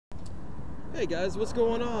Hey guys, what's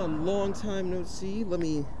going on? Long time no see. Let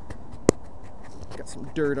me got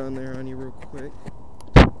some dirt on there on you real quick.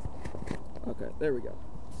 Okay, there we go.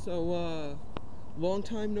 So, long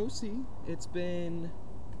time no see. It's been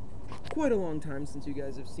quite a long time since you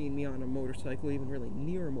guys have seen me on a motorcycle, even really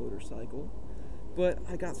near a motorcycle. But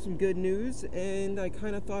I got some good news, and I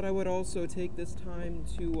kind of thought I would also take this time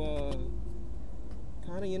to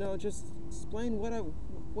kind of, just explain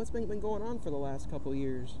what's been going on for the last couple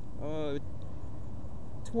years.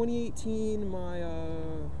 2018, my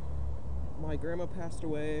grandma passed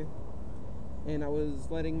away, and I was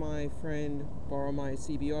letting my friend borrow my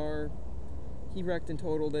CBR. He wrecked and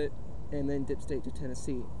totaled it, and then dipstate to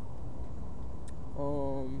Tennessee.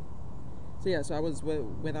 So I was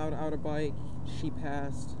without a bike. She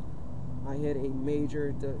passed. I hit a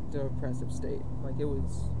major depressive state. Like it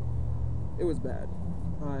was bad.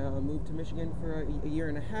 I moved to Michigan for a year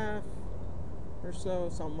and a half or so,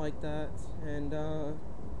 something like that, and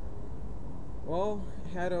well,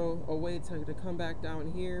 had a way to come back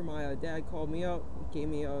down here. My dad called me up, gave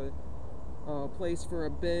me a place for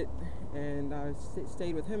a bit, and I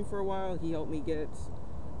stayed with him for a while. He helped me get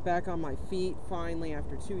back on my feet finally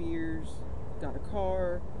after 2 years. Got a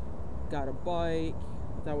car, got a bike.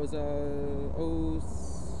 That was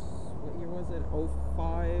what year was it?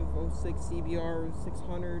 05, 06 CBR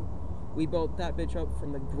 600. We built that bitch up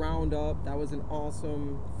from the ground up. That was an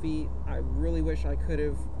awesome feat. I really wish I could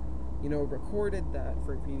have recorded that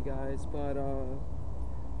for you guys, but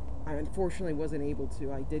I unfortunately wasn't able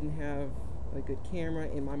to. I didn't have a good camera,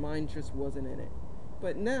 and my mind just wasn't in it.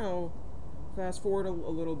 But now, fast forward a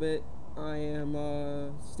little bit, I am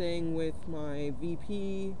staying with my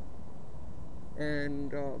VP and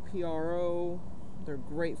PRO. They're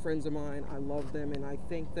great friends of mine. I love them, and I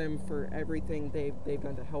thank them for everything they've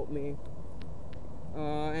done to help me.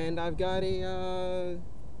 And I've got a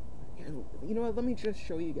you know what, let me just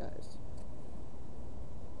show you guys.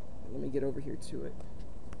 Let me get over here to it.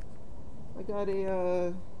 I got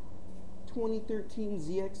a 2013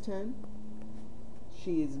 ZX10.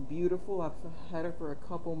 She is beautiful. I've had her for a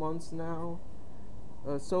couple months now.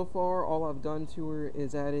 So far, all I've done to her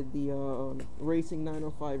is added the Racing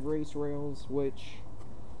 905 race rails, which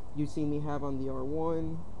you see me have on the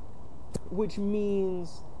R1, which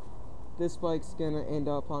means this bike's gonna end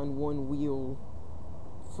up on one wheel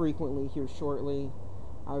frequently here shortly.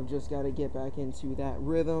 I've just got to get back into that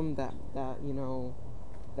rhythm, that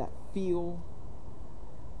feel.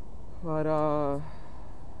 But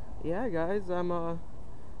yeah, guys,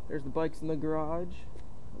 there's the bikes in the garage.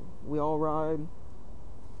 We all ride.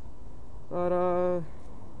 But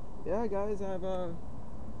yeah, guys,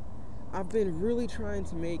 I've been really trying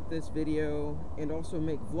to make this video and also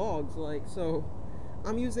make vlogs. So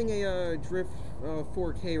I'm using a Drift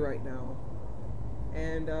 4K right now,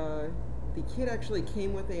 and the kit actually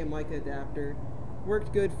came with a mic adapter.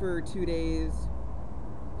 Worked good for 2 days,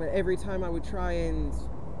 but every time I would try and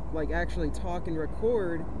actually talk and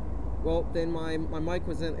record, well, then my mic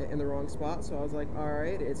was in the wrong spot. So I was like,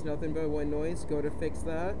 alright, it's nothing but one noise, go to fix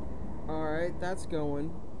that. Alright, that's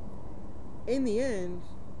going. In the end,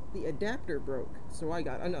 the adapter broke, so I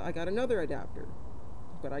got another adapter,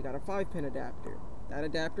 but I got a 5-pin adapter. That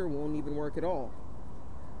adapter won't even work at all.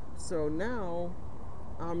 So now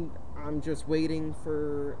I'm just waiting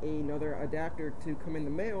for another adapter to come in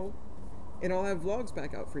the mail, and I'll have vlogs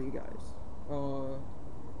back out for you guys.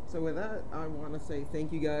 So with that, I want to say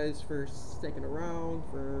thank you guys for sticking around,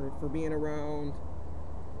 for being around,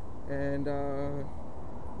 and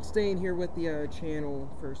staying here with the channel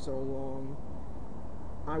for so long.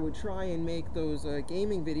 I would try and make those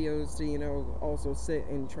gaming videos to also sit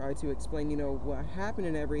and try to explain what happened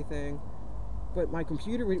and everything. But my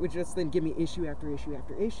computer would just then give me issue after issue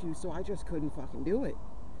after issue, so I just couldn't fucking do it.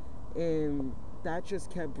 And that just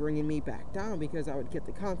kept bringing me back down, because I would get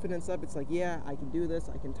the confidence up. It's like, yeah, I can do this,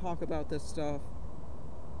 I can talk about this stuff,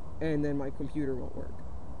 and then my computer won't work.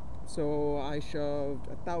 So I shoved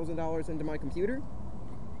 $1,000 into my computer,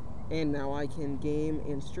 and now I can game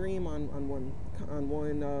and stream on one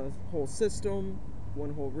whole system,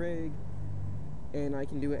 one whole rig, and I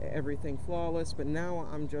can do everything flawless. But now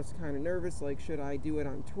I'm just kind of nervous, like, should I do it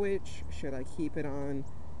on Twitch? Should I keep it on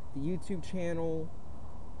the YouTube channel?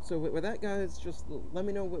 So with that, guys, just let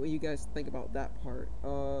me know what you guys think about that part.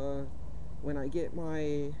 When I get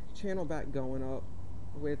my channel back going up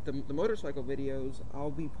with the motorcycle videos,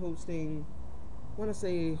 I'll be posting, I want to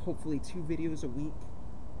say, hopefully 2 videos a week,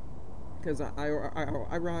 because I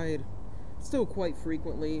ride still quite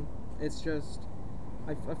frequently. It's just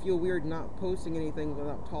I feel weird not posting anything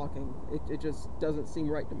without talking. It just doesn't seem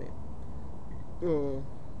right to me.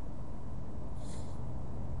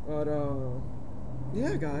 But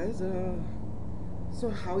yeah, guys. So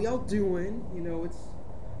how y'all doing? You know,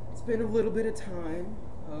 it's been a little bit of time.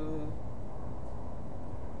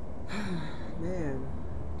 Man.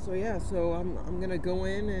 So yeah, so I'm gonna go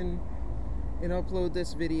in and upload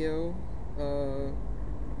this video.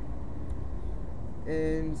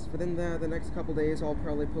 And within the next couple days, I'll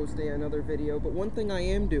probably post another video. But one thing I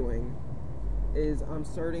am doing is I'm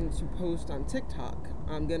starting to post on TikTok.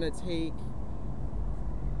 I'm gonna take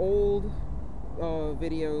old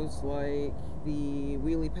videos like the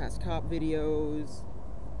Wheelie Past Cop videos,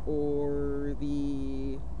 or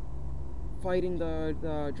the fighting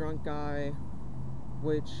the drunk guy,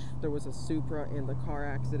 which there was a Supra in the car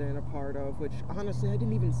accident a part of, which honestly I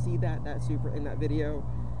didn't even see that Supra in that video.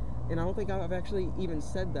 And I don't think I've actually even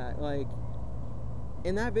said that. Like,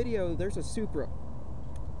 in that video, there's a Supra.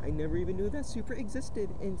 I never even knew that Supra existed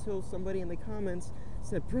until somebody in the comments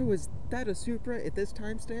said, bro, is that a Supra at this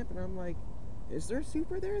timestamp? And I'm like, is there a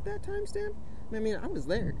Supra there at that timestamp? I mean, I was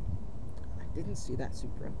there. I didn't see that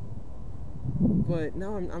Supra. But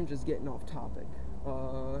now I'm just getting off topic.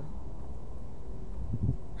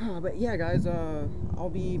 But yeah, guys, I'll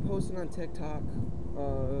be posting on TikTok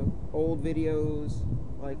old videos,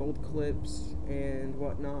 like old clips and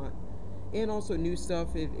whatnot, and also new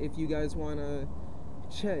stuff if you guys want to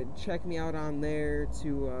check me out on there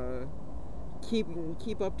to keep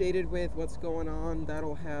updated with what's going on.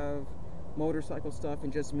 That'll have motorcycle stuff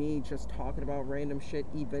and just me just talking about random shit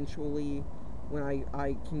eventually when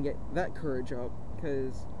I can get that courage up,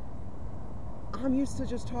 because I'm used to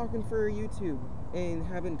just talking for YouTube and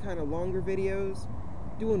having kind of longer videos,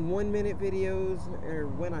 doing 1 minute videos, or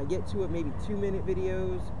when I get to it, maybe 2 minute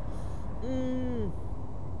videos.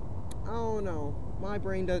 I don't know. My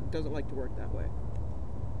brain doesn't like to work that way.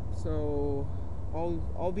 So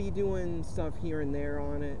I'll be doing stuff here and there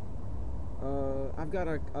on it. I've got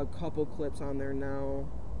a couple clips on there now.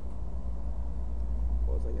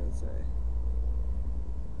 What was I gonna say?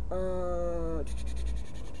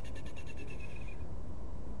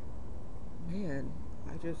 Man,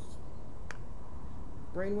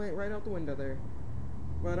 brain went right out the window there.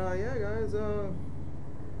 But yeah, guys,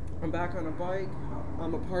 I'm back on a bike.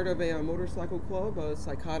 I'm a part of a motorcycle club,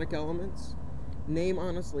 Psychotic Elements. Name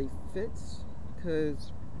honestly fits,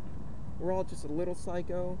 because we're all just a little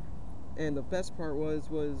psycho. And the best part was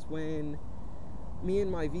when me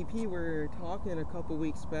and my VP were talking a couple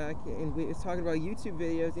weeks back, and we was talking about YouTube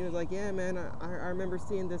videos, and he was like, yeah, man, I remember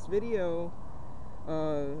seeing this video.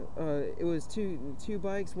 It was two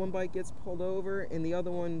bikes. One bike gets pulled over, and the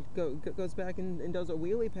other one goes back and does a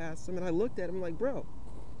wheelie past him. And I looked at him like, bro,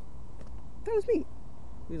 that was me.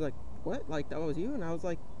 He was like, what? Like, that was you? And I was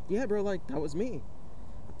like, yeah, bro, like, that was me.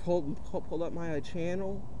 I pulled up my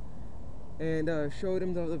channel and showed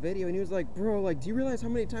him the video, and he was like, bro, like, do you realize how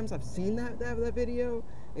many times I've seen that video?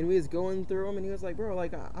 And we was going through them, and he was like, bro,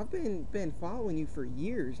 like, I've been following you for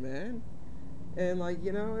years, man. And like,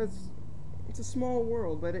 you know, it's a small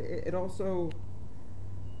world, but it also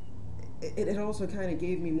kind of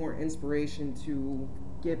gave me more inspiration to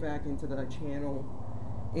get back into the channel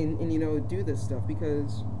and you know, do this stuff,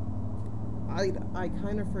 because I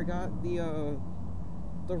kind of forgot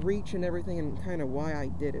the reach and everything, and kind of why I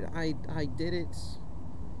did it. I did it,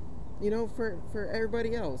 you know, for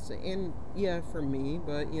everybody else, and yeah, for me,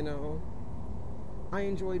 but you know, I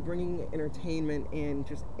enjoyed bringing entertainment and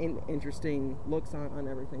just interesting looks on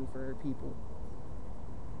everything for people.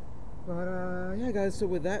 But yeah, guys, so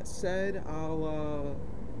with that said, I'll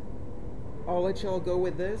let y'all go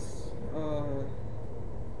with this.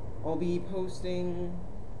 I'll be posting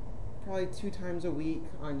probably 2 times a week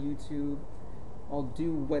on YouTube. I'll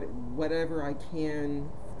do whatever I can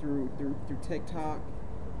through TikTok.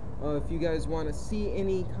 If you guys want to see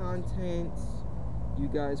any content, you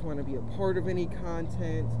guys want to be a part of any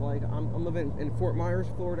content, like I'm living in Fort Myers,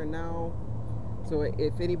 Florida now, so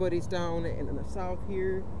if anybody's down in the south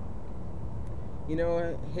here, you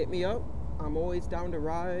know, hit me up. I'm always down to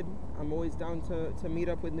ride. I'm always down to meet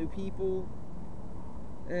up with new people.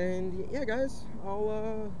 And yeah, guys,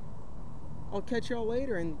 I'll catch y'all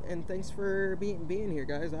later, and thanks for being here,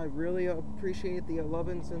 guys. I really appreciate the love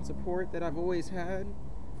and support that I've always had,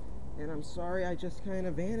 and I'm sorry I just kind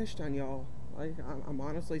of vanished on y'all. Like, I'm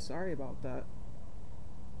honestly sorry about that.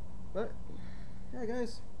 But yeah,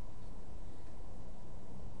 guys,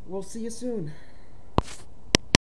 we'll see you soon.